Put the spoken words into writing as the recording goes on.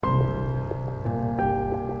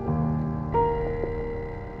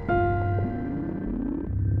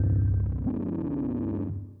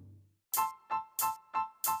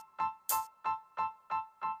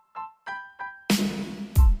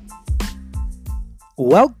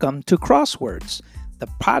Welcome to Crosswords, the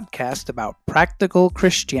podcast about practical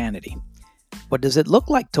Christianity. What does it look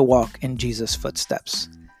like to walk in Jesus' footsteps?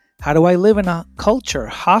 How do I live in a culture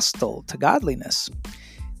hostile to godliness?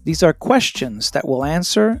 These are questions that we'll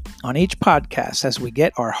answer on each podcast as we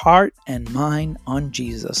get our heart and mind on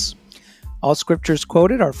Jesus. All scriptures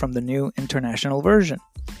quoted are from the New International Version.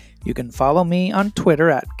 You can follow me on Twitter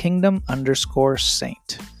at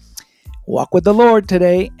kingdom_saint. Walk with the Lord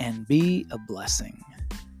today and be a blessing.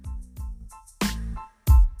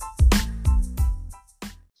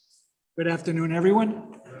 Good afternoon,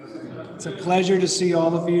 everyone. It's a pleasure to see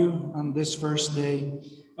all of you on this first day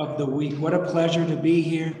of the week. What a pleasure to be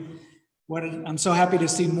here. I'm so happy to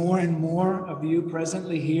see more and more of you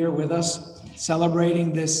presently here with us,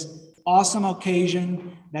 celebrating this awesome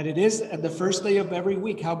occasion that it is at the first day of every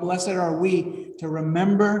week. How blessed are we to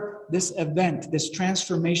remember this event, this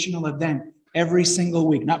transformational event, every single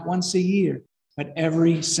week, not once a year, but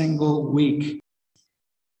every single week.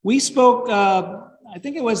 We spoke, I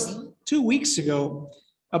think it was 2 weeks ago,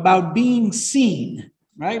 about being seen,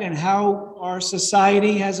 right? And how our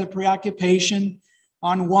society has a preoccupation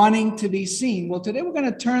on wanting to be seen. Well, today we're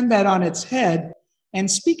going to turn that on its head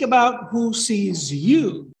and speak about who sees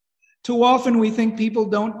you. Too often we think people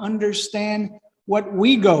don't understand what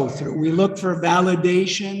we go through. We look for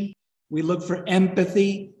validation. We look for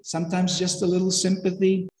empathy, sometimes just a little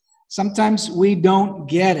sympathy. Sometimes we don't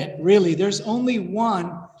get it. Really, there's only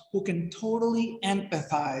one who can totally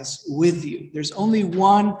empathize with you. There's only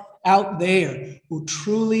one out there who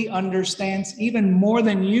truly understands, even more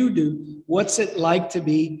than you do, what's it like to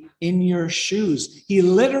be in your shoes. He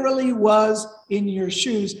literally was in your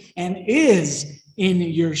shoes and is in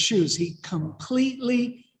your shoes. He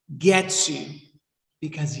completely gets you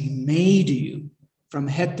because he made you from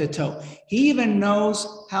head to toe. He even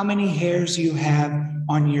knows how many hairs you have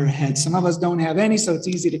on your head. Some of us don't have any, so it's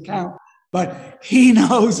easy to count. But he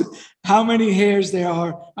knows how many hairs there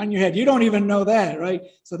are on your head. You don't even know that, right?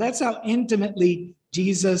 So that's how intimately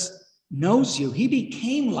Jesus knows you. He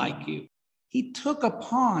became like you. He took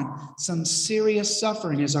upon some serious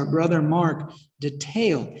suffering, as our brother Mark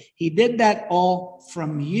detailed. He did that all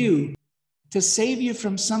from you to save you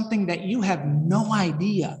from something that you have no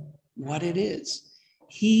idea what it is.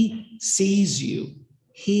 He sees you.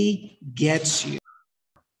 He gets you.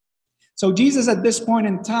 So Jesus, at this point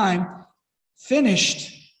in time,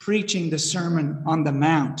 finished preaching the Sermon on the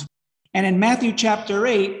Mount. And in Matthew chapter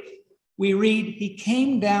 8, we read, he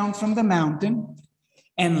came down from the mountain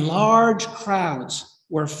and large crowds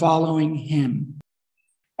were following him.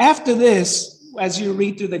 After this, as you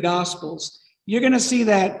read through the Gospels, you're going to see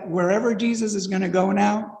that wherever Jesus is going to go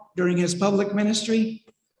now during his public ministry,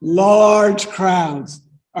 large crowds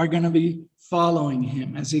are going to be following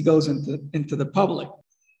him as he goes into the public.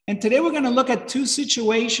 And today we're going to look at two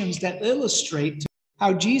situations that illustrate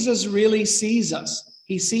how Jesus really sees us.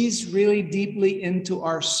 He sees really deeply into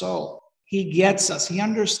our soul. He gets us. He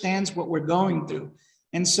understands what we're going through.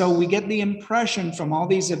 And so we get the impression from all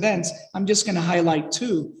these events, I'm just going to highlight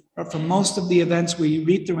two, but from most of the events we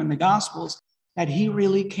read through in the Gospels, that he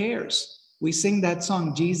really cares. We sing that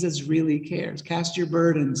song, Jesus really cares. Cast your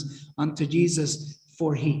burdens unto Jesus,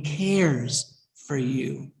 for he cares for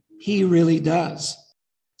you. He really does.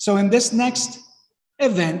 So in this next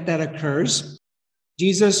event that occurs,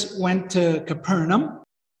 Jesus went to Capernaum,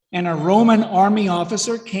 and a Roman army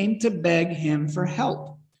officer came to beg him for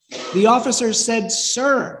help. The officer said,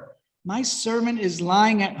 "Sir, my servant is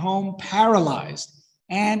lying at home paralyzed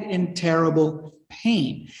and in terrible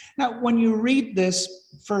pain." Now, when you read this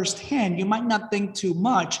firsthand, you might not think too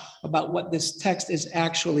much about what this text is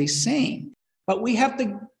actually saying. But we have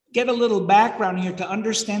to get a little background here to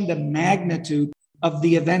understand the magnitude of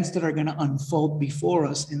the events that are going to unfold before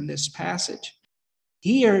us in this passage.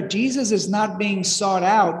 Here, Jesus is not being sought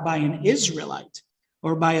out by an Israelite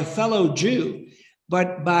or by a fellow Jew,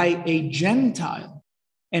 but by a Gentile,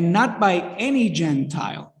 and not by any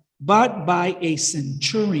Gentile, but by a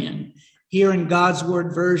centurion. Here in God's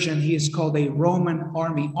Word version, he is called a Roman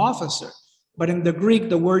army officer, but in the Greek,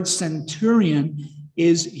 the word centurion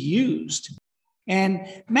is used.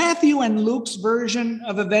 And Matthew and Luke's version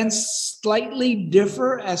of events slightly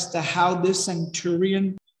differ as to how this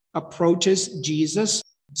centurion approaches Jesus.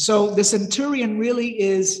 So the centurion really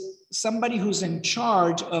is somebody who's in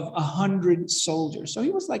charge of 100 soldiers. So he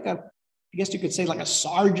was like I guess you could say like a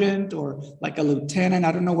sergeant or like a lieutenant.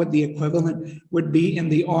 I don't know what the equivalent would be in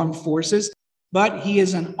the armed forces, but he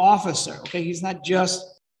is an officer. Okay, he's not just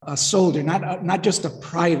a soldier, not just a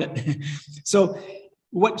private. So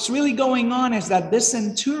what's really going on is that this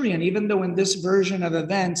centurion, even though in this version of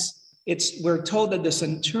events, we're told that the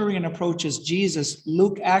centurion approaches Jesus.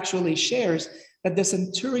 Luke actually shares that the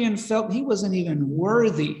centurion felt he wasn't even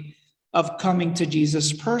worthy of coming to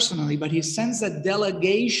Jesus personally, but he sends a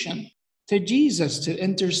delegation to Jesus to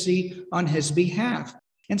intercede on his behalf.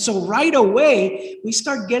 And so right away, we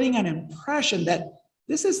start getting an impression that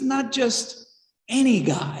this is not just any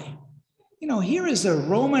guy. Here is a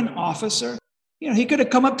Roman officer. He could have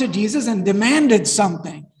come up to Jesus and demanded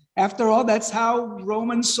something. After all, that's what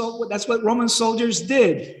Roman soldiers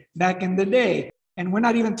did back in the day. And we're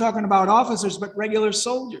not even talking about officers, but regular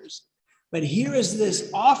soldiers. But here is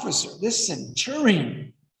this officer, this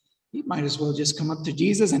centurion. He might as well just come up to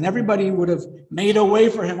Jesus and everybody would have made a way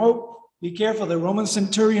for him. Oh, be careful, the Roman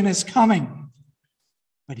centurion is coming.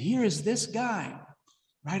 But here is this guy.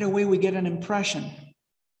 Right away, we get an impression.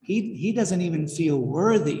 He doesn't even feel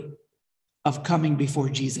worthy of coming before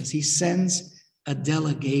Jesus. He sends a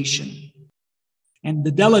delegation. And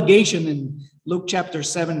the delegation in Luke chapter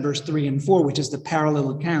 7, verse 3 and 4, which is the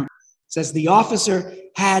parallel account, says the officer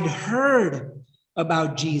had heard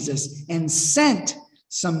about Jesus and sent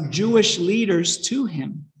some Jewish leaders to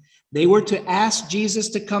him. They were to ask Jesus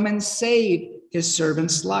to come and save his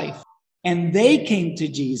servant's life. And they came to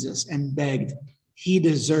Jesus and begged, he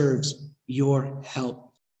deserves your help.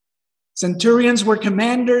 Centurions were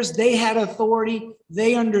commanders. They had authority.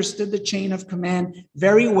 They understood the chain of command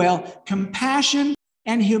very well. Compassion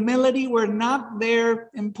and humility were not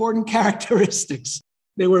their important characteristics.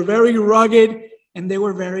 They were very rugged and they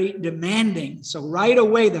were very demanding. So right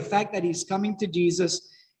away, the fact that he's coming to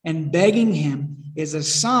Jesus and begging him is a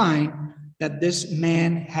sign that this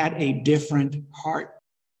man had a different heart.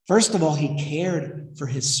 First of all, he cared for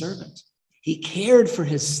his servant. He cared for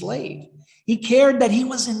his slave. He cared that he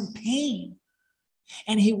was in pain.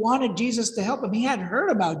 And he wanted Jesus to help him. He had heard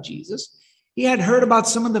about Jesus. He had heard about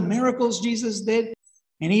some of the miracles Jesus did.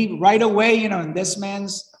 And he right away, in this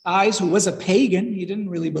man's eyes, who was a pagan, he didn't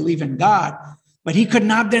really believe in God, but he could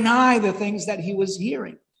not deny the things that he was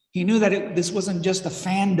hearing. He knew that this wasn't just a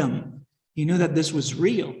fandom. He knew that this was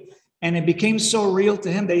real. And it became so real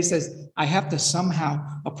to him that he says, I have to somehow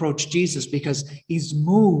approach Jesus because he's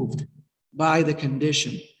moved by the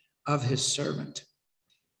condition of his servant.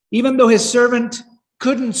 Even though his servant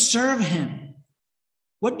couldn't serve him,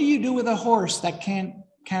 what do you do with a horse that can't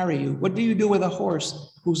carry you? What do you do with a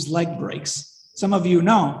horse whose leg breaks? Some of you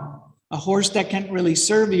know, a horse that can't really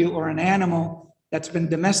serve you, or an animal that's been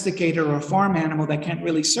domesticated, or a farm animal that can't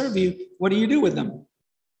really serve you, what do you do with them?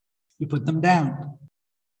 You put them down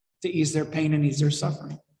to ease their pain and ease their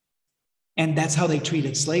suffering. And that's how they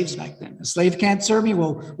treated slaves back then. A slave can't serve me,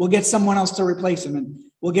 well, we'll get someone else to replace him and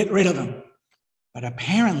we'll get rid of him. But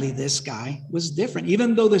apparently this guy was different.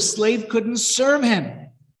 Even though the slave couldn't serve him,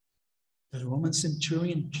 the Roman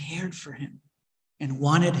centurion cared for him and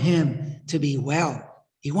wanted him to be well.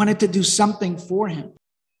 He wanted to do something for him.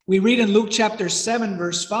 We read in Luke chapter 7,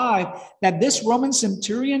 verse 5, that this Roman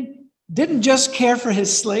centurion didn't just care for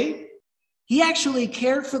his slave. He actually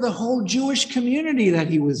cared for the whole Jewish community that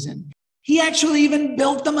he was in. He actually even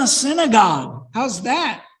built them a synagogue. How's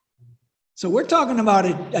that? So we're talking about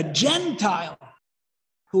a Gentile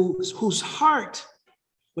whose heart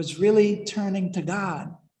was really turning to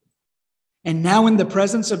God. And now in the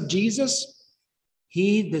presence of Jesus,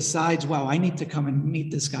 he decides, wow, I need to come and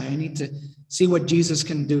meet this guy. I need to see what Jesus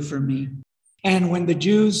can do for me. And when the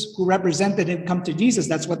Jews who represented him come to Jesus,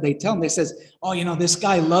 that's what they tell him. They says, oh, this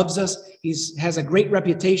guy loves us. He has a great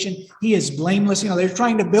reputation. He is blameless. They're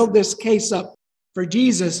trying to build this case up for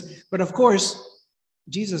Jesus. But of course,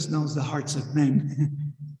 Jesus knows the hearts of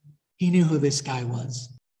men. He knew who this guy was.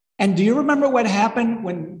 And do you remember what happened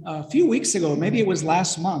when a few weeks ago, maybe it was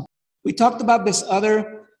last month, we talked about this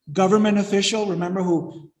other government official, remember,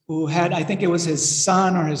 who had, I think it was his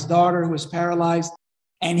son or his daughter who was paralyzed.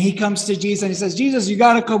 And he comes to Jesus and he says, Jesus, you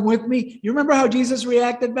got to come with me. You remember how Jesus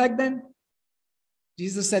reacted back then?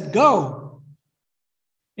 Jesus said, go.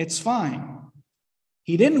 It's fine.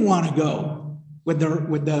 He didn't want to go with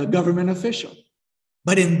the government official.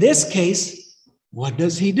 But in this case, what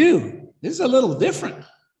does he do? This is a little different.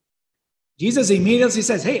 Jesus immediately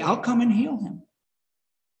says, hey, I'll come and heal him.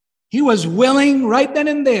 He was willing right then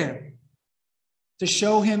and there to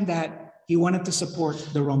show him that he wanted to support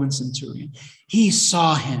the Roman centurion. He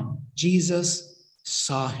saw him. Jesus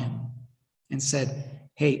saw him and said,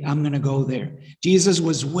 hey, I'm going to go there. Jesus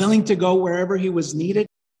was willing to go wherever he was needed.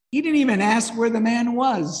 He didn't even ask where the man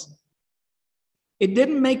was. It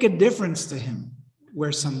didn't make a difference to him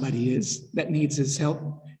where somebody is that needs his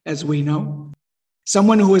help, as we know.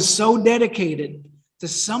 Someone who is so dedicated to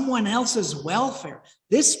someone else's welfare.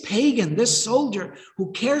 This pagan, this soldier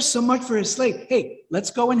who cares so much for his slave, hey,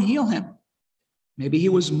 let's go and heal him. Maybe he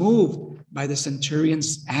was moved by the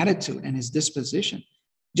centurion's attitude and his disposition.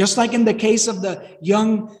 Just like in the case of the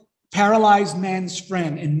young paralyzed man's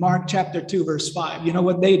friend in Mark chapter 2, verse 5. You know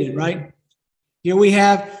what they did, right? Here we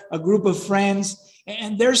have a group of friends,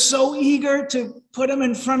 and they're so eager to put him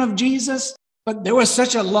in front of Jesus, but there was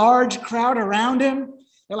such a large crowd around him.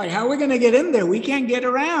 They're like, how are we going to get in there? We can't get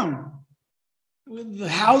around. The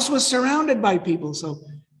house was surrounded by people. So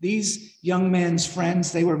these young men's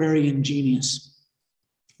friends, they were very ingenious.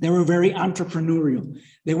 They were very entrepreneurial.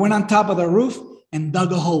 They went on top of the roof and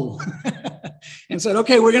dug a hole and said,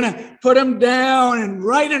 okay, we're going to put him down and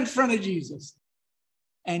right in front of Jesus.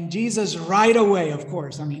 And Jesus right away, of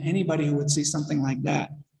course, I mean, anybody who would see something like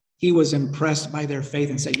that, he was impressed by their faith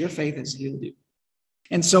and said, your faith has healed you.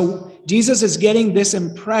 And so Jesus is getting this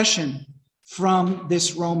impression from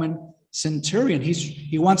this Roman centurion.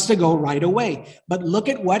 He wants to go right away. But look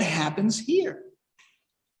at what happens here.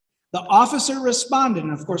 The officer responded,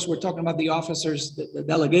 and of course, we're talking about the officers, the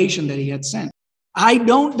delegation that he had sent. I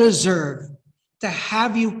don't deserve to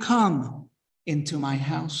have you come into my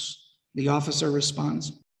house, the officer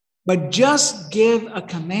responds, but just give a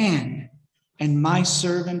command and my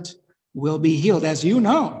servant will be healed. As you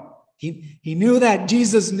know, he knew that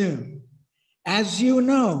Jesus knew. As you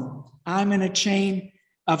know, I'm in a chain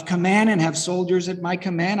of command and have soldiers at my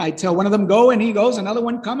command. I tell one of them, go, and he goes. Another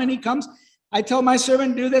one, come, and he comes. I tell my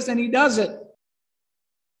servant, do this, and he does it.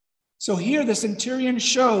 So here the centurion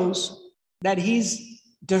shows that he's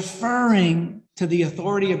deferring to the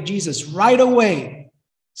authority of Jesus right away.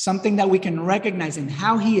 Something that we can recognize in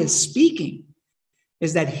how he is speaking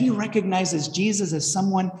is that he recognizes Jesus as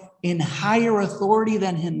someone in higher authority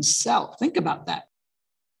than himself. Think about that.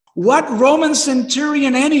 What Roman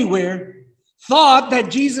centurion anywhere thought that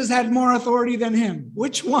Jesus had more authority than him?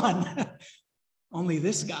 Which one? Only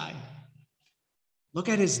this guy. Look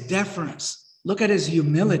at his deference. Look at his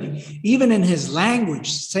humility. Even in his language,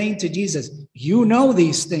 saying to Jesus, you know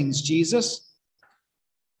these things, Jesus.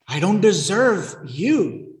 I don't deserve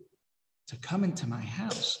you to come into my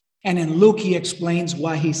house. And in Luke, he explains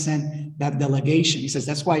why he sent that delegation. He says,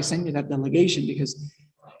 that's why I sent you that delegation, because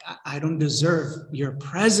I don't deserve your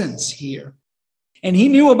presence here. And he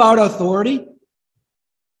knew about authority.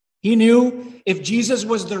 He knew if Jesus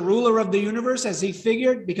was the ruler of the universe, as he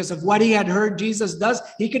figured, because of what he had heard Jesus does,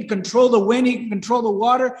 he can control the wind, he can control the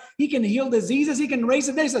water, he can heal diseases, he can raise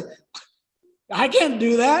the dead. He said, I can't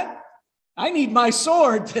do that. I need my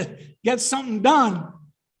sword to get something done.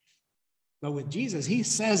 But with Jesus, he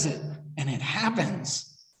says it and it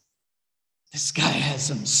happens. This guy has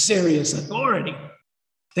some serious authority.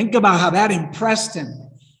 Think about how that impressed him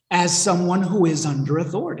as someone who is under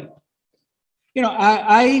authority. You know,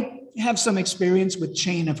 I have some experience with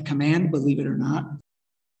chain of command, believe it or not.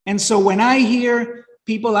 And so when I hear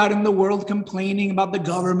people out in the world complaining about the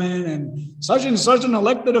government and such an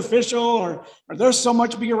elected official, or there's so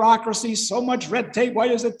much bureaucracy, so much red tape, why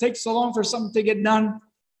does it take so long for something to get done?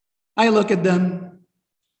 I look at them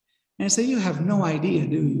and I say, you have no idea,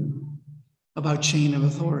 do you, about chain of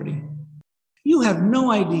authority? You have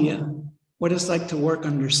no idea what it's like to work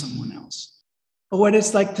under someone else, or what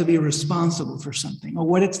it's like to be responsible for something, or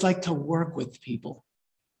what it's like to work with people.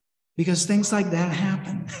 Because things like that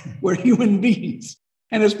happen. We're human beings.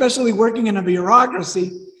 And especially working in a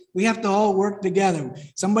bureaucracy, we have to all work together.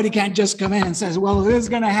 Somebody can't just come in and say, well, this is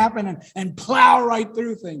going to happen, and plow right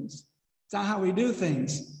through things. It's not how we do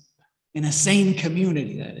things. In a sane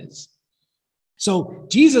community, that is. So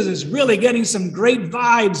Jesus is really getting some great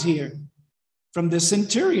vibes here from the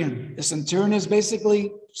centurion. The centurion is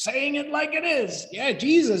basically saying it like it is. Yeah,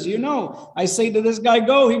 Jesus, you know, I say to this guy,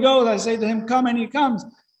 go, he goes. I say to him, come, and he comes.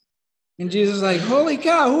 And Jesus is like, holy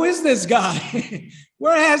cow, who is this guy?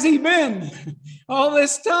 Where has he been all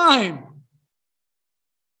this time?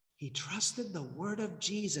 He trusted the word of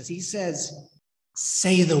Jesus. He says,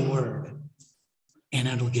 say the word and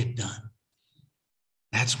it'll get done.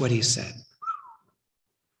 That's what he said.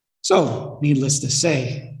 So, needless to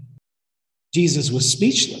say, Jesus was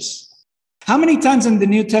speechless. How many times in the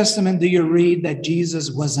New Testament do you read that Jesus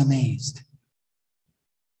was amazed?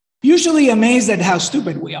 Usually amazed at how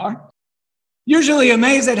stupid we are. Usually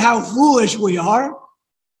amazed at how foolish we are.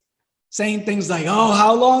 Saying things like, oh,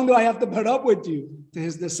 how long do I have to put up with you, to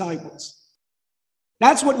his disciples?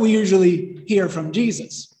 That's what we usually hear from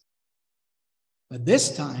Jesus. But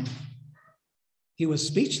this time, he was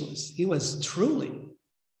speechless. He was truly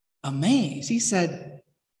amazed. He said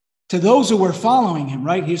to those who were following him,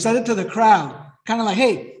 right? He said it to the crowd, kind of like,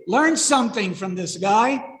 hey, learn something from this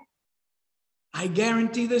guy. I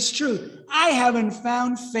guarantee this truth. I haven't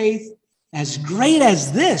found faith as great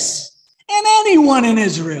as this in anyone in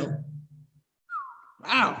Israel.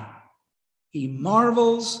 Wow. He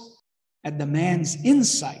marvels at the man's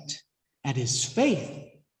insight, at his faith.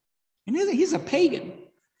 And he's a pagan.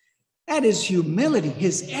 At his humility,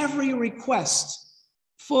 his every request,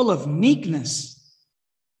 full of meekness,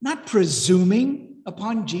 not presuming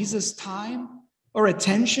upon Jesus' time or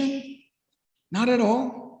attention, not at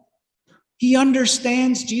all. He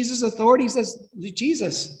understands Jesus' authority. He says,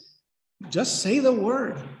 Jesus, just say the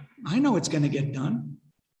word. I know it's going to get done.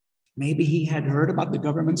 Maybe he had heard about the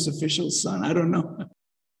government's official son. I don't know.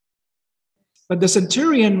 But the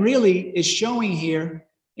centurion really is showing here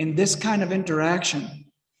in this kind of interaction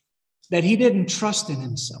that he didn't trust in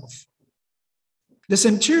himself. The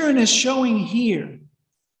centurion is showing here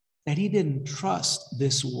that he didn't trust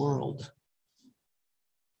this world.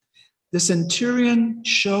 The centurion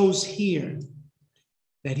shows here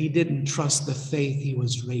that he didn't trust the faith he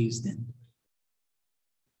was raised in.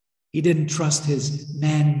 He didn't trust his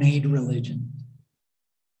man-made religion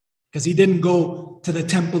because he didn't go to the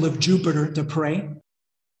temple of Jupiter to pray.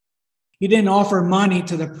 He didn't offer money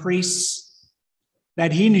to the priests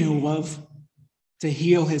that he knew of to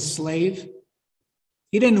heal his slave.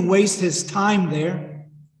 He didn't waste his time there.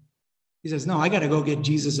 He says, no, I got to go get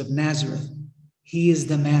Jesus of Nazareth. He is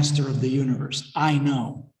the master of the universe. I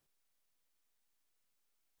know.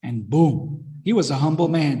 And boom, he was a humble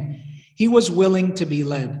man. He was willing to be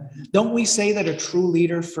led. Don't we say that a true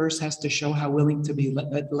leader first has to show how willing to be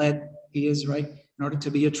led he is, right? In order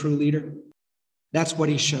to be a true leader. That's what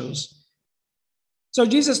he shows. So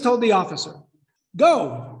Jesus told the officer,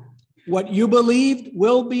 go, what you believed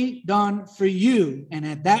will be done for you. And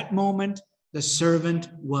at that moment, the servant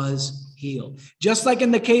was healed. Just like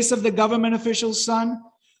in the case of the government official's son,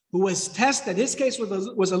 who was tested. His case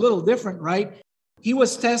was a little different, right? He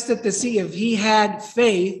was tested to see if he had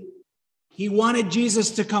faith. He wanted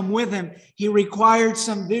Jesus to come with him. He required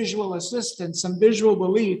some visual assistance, some visual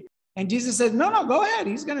belief. And Jesus said, no, go ahead.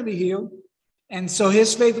 He's going to be healed. And so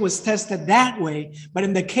his faith was tested that way. But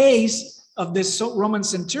in the case of this Roman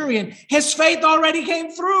centurion, his faith already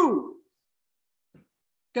came through.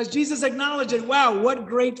 Because Jesus acknowledged it. Wow, what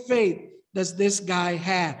great faith does this guy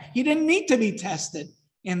have? He didn't need to be tested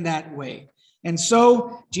in that way. And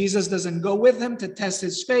so Jesus doesn't go with him to test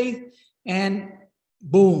his faith. And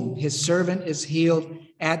boom, his servant is healed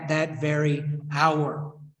at that very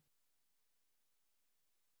hour.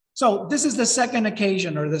 So this is the second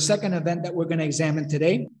occasion or the second event that we're going to examine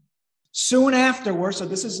today. Soon afterwards, so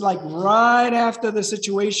this is like right after the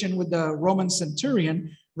situation with the Roman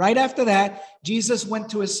centurion, right after that, Jesus went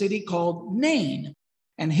to a city called Nain.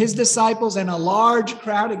 And his disciples and a large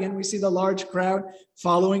crowd, again, we see the large crowd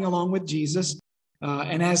following along with Jesus.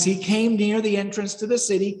 And as he came near the entrance to the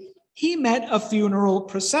city, he met a funeral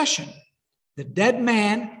procession. The dead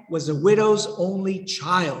man was a widow's only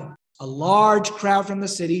child. A large crowd from the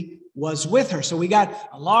city was with her. So we got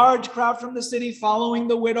a large crowd from the city following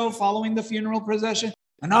the widow, following the funeral procession.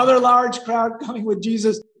 Another large crowd coming with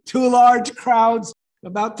Jesus. Two large crowds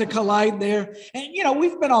about to collide there. And,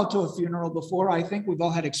 we've been all to a funeral before. I think we've all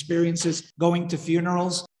had experiences going to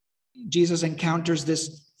funerals. Jesus encounters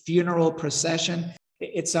this funeral procession.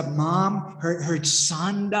 It's a mom. Her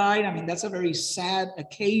son died. I mean, that's a very sad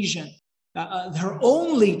occasion. Her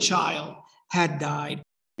only child had died.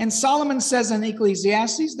 And Solomon says in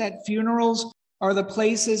Ecclesiastes that funerals are the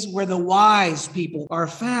places where the wise people are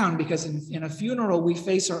found, because in a funeral, we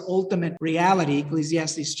face our ultimate reality,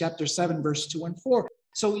 Ecclesiastes chapter 7, verse 2 and 4.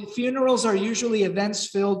 So funerals are usually events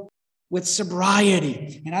filled with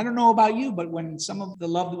sobriety. And I don't know about you, but when some of the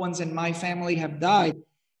loved ones in my family have died,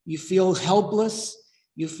 you feel helpless,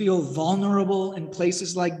 you feel vulnerable in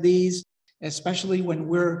places like these, especially when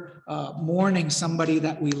we're mourning somebody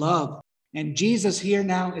that we love. And Jesus here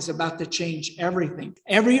now is about to change everything.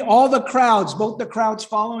 All the crowds, both the crowds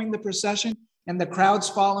following the procession and the crowds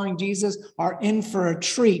following Jesus, are in for a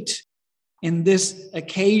treat in this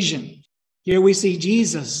occasion. Here we see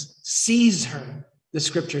Jesus sees her, the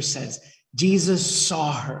scripture says. Jesus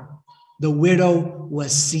saw her. The widow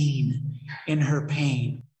was seen in her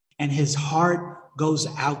pain, and his heart goes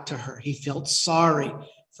out to her. He felt sorry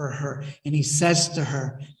for her, and he says to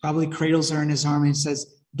her, probably cradles her in his arm, and he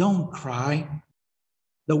says, don't cry.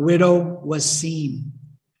 The widow was seen.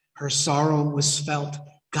 Her sorrow was felt.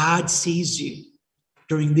 God sees you.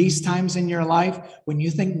 During these times in your life, when you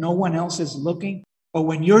think no one else is looking, or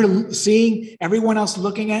when you're seeing everyone else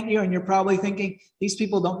looking at you and you're probably thinking, these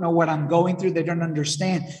people don't know what I'm going through. They don't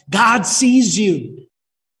understand. God sees you.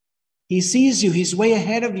 He sees you. He's way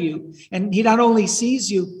ahead of you. And he not only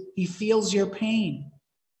sees you, he feels your pain.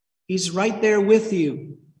 He's right there with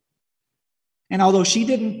you. And although she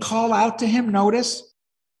didn't call out to him, notice,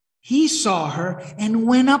 he saw her and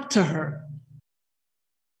went up to her.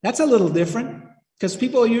 That's a little different because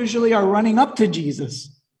people usually are running up to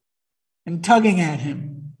Jesus and tugging at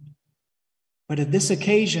him. But at this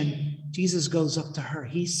occasion, Jesus goes up to her.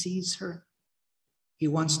 He sees her. He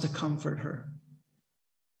wants to comfort her.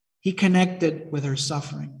 He connected with her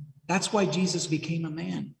suffering. That's why Jesus became a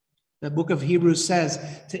man. The book of Hebrews says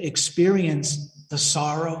to experience the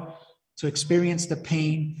sorrow, to experience the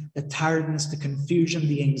pain, the tiredness, the confusion,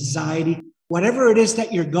 the anxiety, whatever it is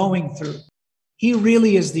that you're going through. He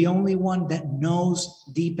really is the only one that knows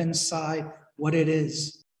deep inside what it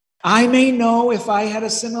is. I may know if I had a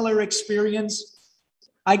similar experience,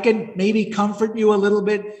 I can maybe comfort you a little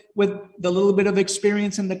bit with the little bit of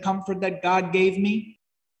experience and the comfort that God gave me,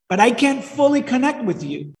 but I can't fully connect with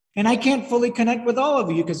you. And I can't fully connect with all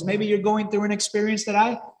of you because maybe you're going through an experience that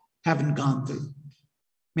I haven't gone through.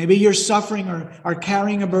 Maybe you're suffering or are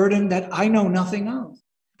carrying a burden that I know nothing of,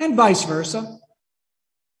 and vice versa.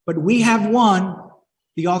 But we have one,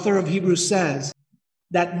 the author of Hebrews says,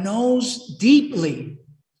 that knows deeply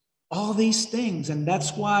all these things. And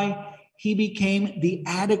that's why he became the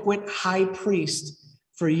adequate high priest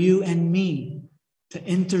for you and me to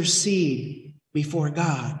intercede before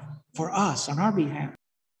God for us on our behalf.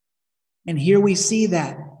 And here we see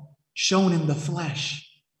that shown in the flesh.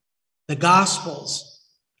 The Gospels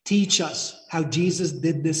teach us how Jesus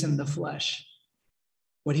did this in the flesh.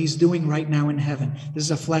 What he's doing right now in heaven. This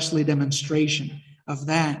is a fleshly demonstration of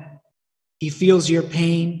that. He feels your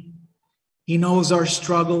pain. He knows our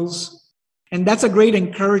struggles. And that's a great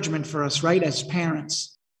encouragement for us, right, as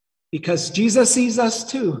parents. Because Jesus sees us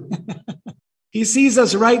too. He sees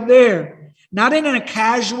us right there. Not in a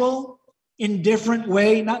casual, indifferent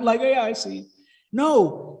way. Not like, hey, I see.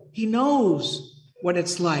 No, he knows what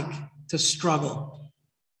it's like to struggle.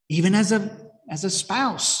 Even as a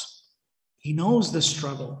spouse. He knows the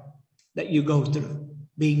struggle that you go through,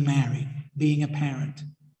 being married, being a parent.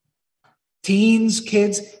 Teens,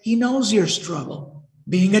 kids, he knows your struggle,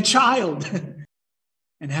 being a child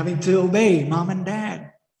and having to obey mom and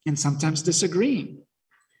dad and sometimes disagreeing.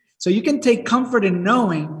 So you can take comfort in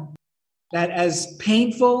knowing that as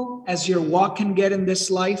painful as your walk can get in this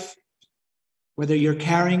life, whether you're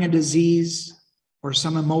carrying a disease or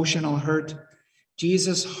some emotional hurt,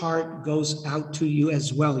 Jesus' heart goes out to you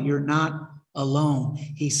as well. You're not alone.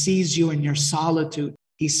 He sees you in your solitude.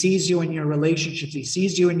 He sees you in your relationships. He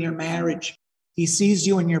sees you in your marriage. He sees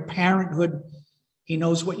you in your parenthood. He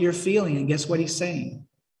knows what you're feeling. And guess what he's saying?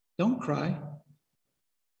 Don't cry.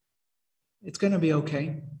 It's going to be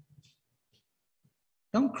okay.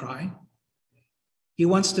 Don't cry. He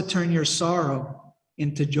wants to turn your sorrow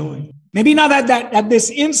into joy. Maybe not at this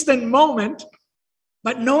instant moment,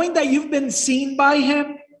 but knowing that you've been seen by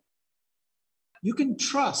him, you can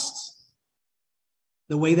trust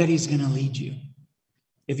the way that he's going to lead you.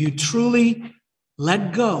 If you truly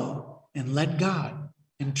let go and let God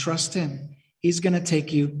and trust him, he's going to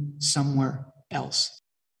take you somewhere else.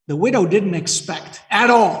 The widow didn't expect at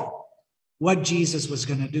all what Jesus was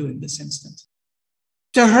going to do in this instance.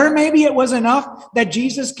 To her, maybe it was enough that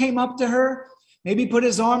Jesus came up to her, maybe put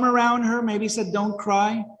his arm around her, maybe said, don't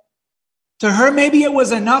cry. To her, maybe it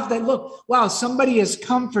was enough that, look, wow, somebody is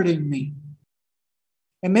comforting me.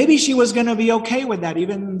 And maybe she was going to be okay with that,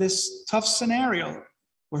 even in this tough scenario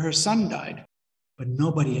where her son died. But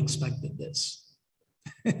nobody expected this.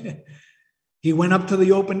 He went up to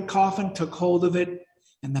the open coffin, took hold of it,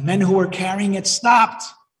 and the men who were carrying it stopped.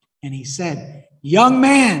 And he said, young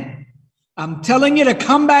man, I'm telling you to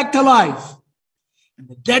come back to life. And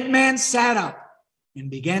the dead man sat up and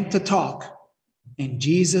began to talk. And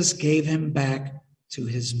Jesus gave him back to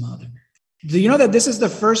his mother. Do you know that this is the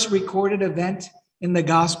first recorded event in the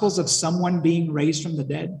Gospels of someone being raised from the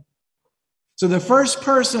dead? So the first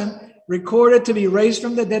person recorded to be raised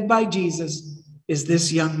from the dead by Jesus is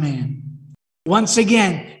this young man. Once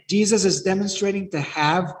again, Jesus is demonstrating to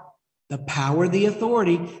have the power, the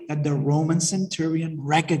authority that the Roman centurion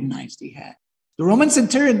recognized he had. The Roman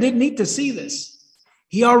centurion didn't need to see this.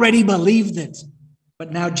 He already believed it.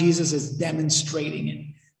 But now Jesus is demonstrating it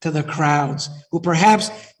to the crowds who perhaps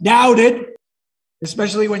doubted,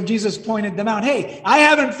 especially when Jesus pointed them out. Hey, I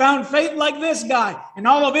haven't found faith like this guy in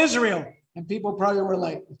all of Israel. And people probably were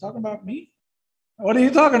like, you talking about me? What are you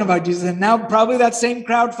talking about, Jesus? And now probably that same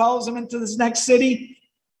crowd follows him into this next city.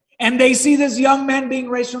 And they see this young man being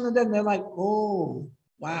raised from the dead. And they're like, oh,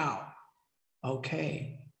 wow.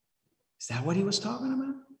 Okay. Is that what he was talking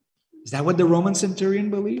about? Is that what the Roman centurion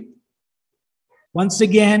believed? Once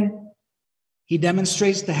again, he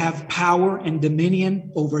demonstrates to have power and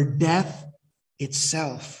dominion over death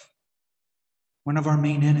itself, one of our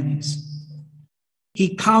main enemies.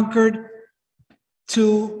 He conquered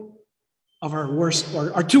two of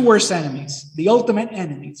our two worst enemies, the ultimate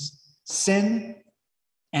enemies, sin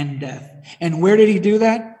and death. And where did he do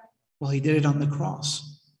that? Well, he did it on the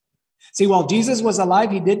cross. See, while Jesus was alive,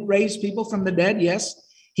 he did raise people from the dead, yes.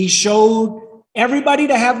 He showed everybody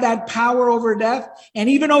to have that power over death and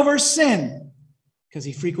even over sin, because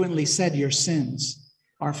he frequently said, your sins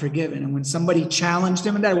are forgiven. And when somebody challenged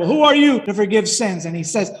him and that, well, who are you to forgive sins? And he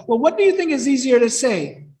says, well, what do you think is easier to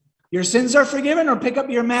say? Your sins are forgiven, or pick up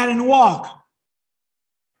your mat and walk?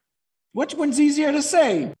 Which one's easier to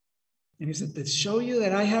say? And he said, to show you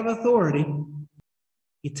that I have authority,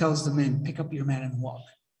 he tells the men, pick up your mat and walk,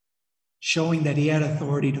 showing that he had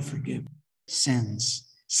authority to forgive sins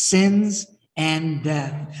and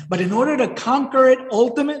death. But in order to conquer it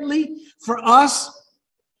ultimately for us,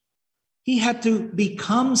 he had to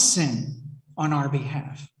become sin on our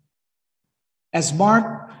behalf. As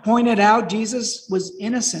Mark pointed out, Jesus was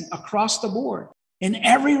innocent across the board in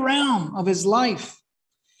every realm of his life.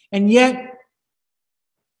 And yet,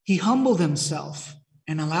 he humbled himself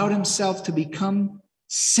and allowed himself to become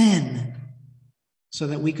sin so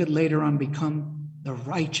that we could later on become the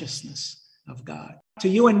righteousness of God. To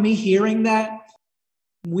you and me hearing that,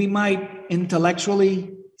 we might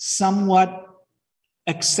intellectually somewhat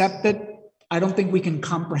accept it. I don't think we can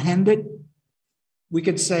comprehend it. We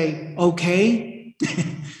could say, okay,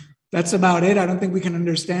 that's about it. I don't think we can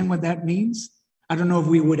understand what that means. I don't know if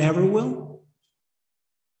we would ever will.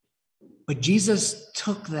 But Jesus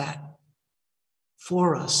took that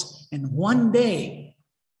for us. And one day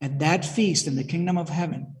at that feast in the kingdom of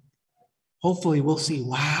heaven, hopefully we'll see,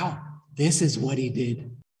 wow, this is what he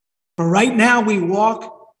did. For right now we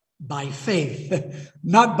walk by faith,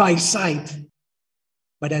 not by sight.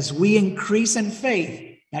 But as we increase in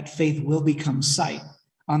faith, that faith will become sight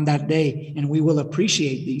on that day, and we will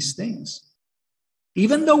appreciate these things.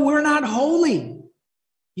 Even though we're not holy,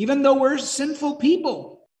 even though we're sinful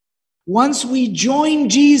people, once we join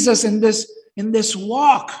Jesus in this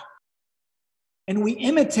walk and we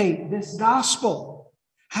imitate this gospel,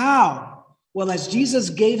 how? Well, as Jesus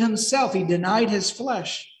gave himself, he denied his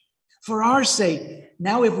flesh for our sake.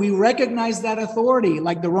 Now, if we recognize that authority,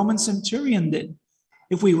 like the Roman centurion did,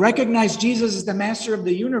 if we recognize Jesus as the master of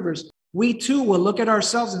the universe, we too will look at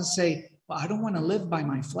ourselves and say, well, I don't want to live by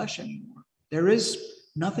my flesh anymore. There is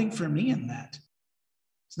nothing for me in that.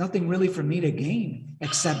 There's nothing really for me to gain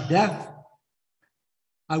except death.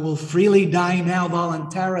 I will freely die now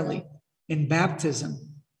voluntarily in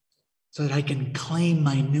baptism so that I can claim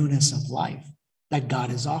my newness of life that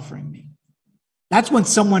God is offering me. That's what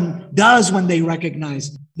someone does when they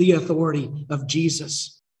recognize the authority of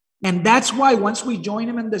Jesus. And that's why once we join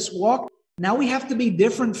him in this walk, now we have to be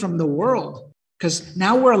different from the world, because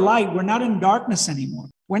now we're light. We're not in darkness anymore.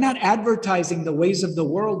 We're not advertising the ways of the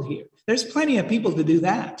world here. There's plenty of people to do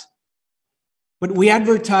that. But we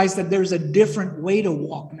advertise that there's a different way to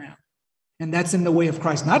walk now. And that's in the way of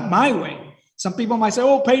Christ, not my way. Some people might say,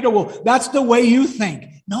 oh, Pedro, well, that's the way you think.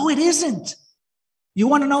 No, it isn't. You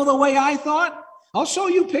want to know the way I thought? I'll show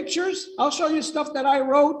you pictures. I'll show you stuff that I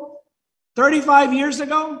wrote 35 years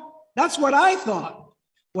ago. That's what I thought.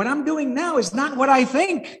 What I'm doing now is not what I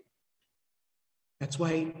think. That's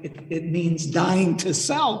why it means dying to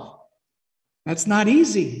self. That's not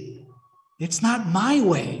easy. It's not my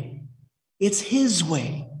way. It's his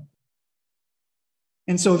way.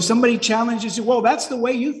 And so if somebody challenges you, well, that's the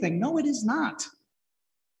way you think. No, it is not.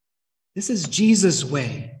 This is Jesus'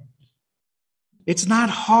 way. It's not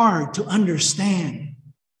hard to understand.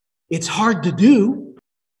 It's hard to do.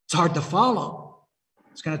 It's hard to follow.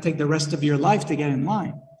 It's going to take the rest of your life to get in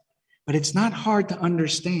line. But it's not hard to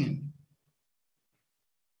understand.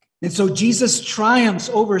 And so Jesus triumphs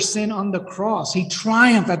over sin on the cross. He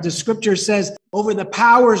triumphed, as the scripture says, over the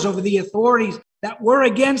powers, over the authorities that were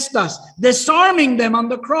against us, disarming them on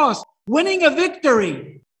the cross, winning a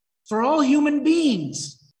victory for all human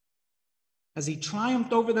beings. As he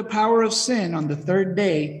triumphed over the power of sin on the third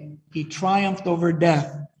day, he triumphed over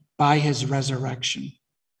death by his resurrection.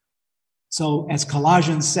 So as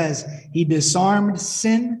Colossians says, he disarmed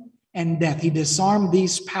sin and death. He disarmed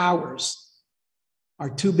these powers, our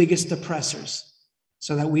two biggest oppressors,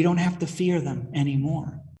 so that we don't have to fear them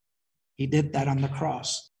anymore. He did that on the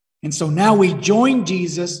cross. And so now we join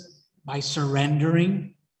Jesus by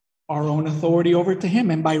surrendering our own authority over to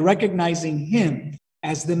him and by recognizing him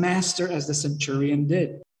as the master, as the centurion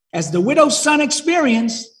did. As the widow's son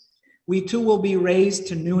experienced, we too will be raised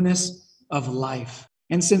to newness of life.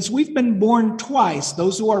 And since we've been born twice,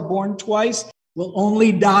 those who are born twice will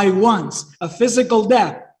only die once, a physical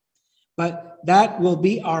death. But that will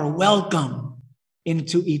be our welcome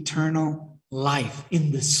into eternal life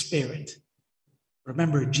in the Spirit.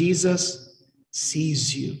 Remember, Jesus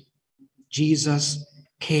sees you. Jesus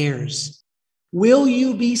cares. Will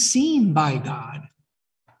you be seen by God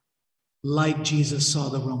like Jesus saw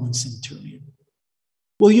the Roman centurion?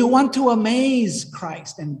 Will you want to amaze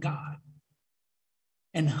Christ and God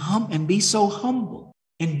and be so humble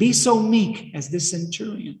and be so meek as this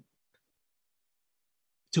centurion,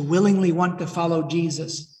 to willingly want to follow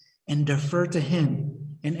Jesus and defer to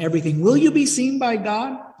him in everything? Will you be seen by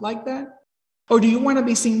God like that? Or do you want to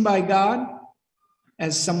be seen by God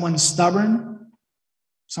as someone stubborn,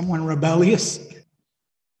 someone rebellious,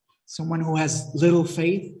 someone who has little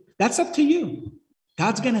faith? That's up to you.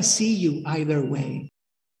 God's going to see you either way.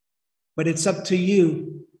 But it's up to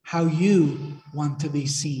you how you want to be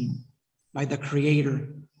seen by the Creator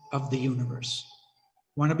of the universe.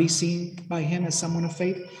 Want to be seen by him as someone of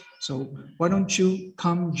faith? So why don't you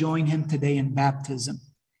come join him today in baptism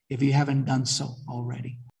if you haven't done so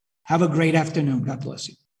already. Have a great afternoon. God bless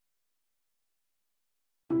you.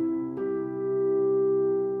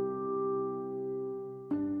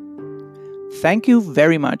 Thank you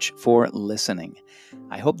very much for listening.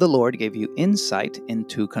 I hope the Lord gave you insight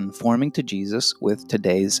into conforming to Jesus with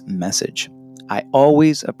today's message. I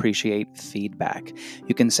always appreciate feedback.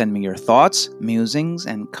 You can send me your thoughts, musings,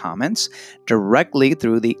 and comments directly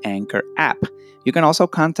through the Anchor app. You can also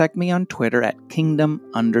contact me on Twitter at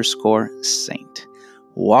kingdom_saint.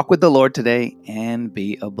 Walk with the Lord today and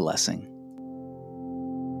be a blessing.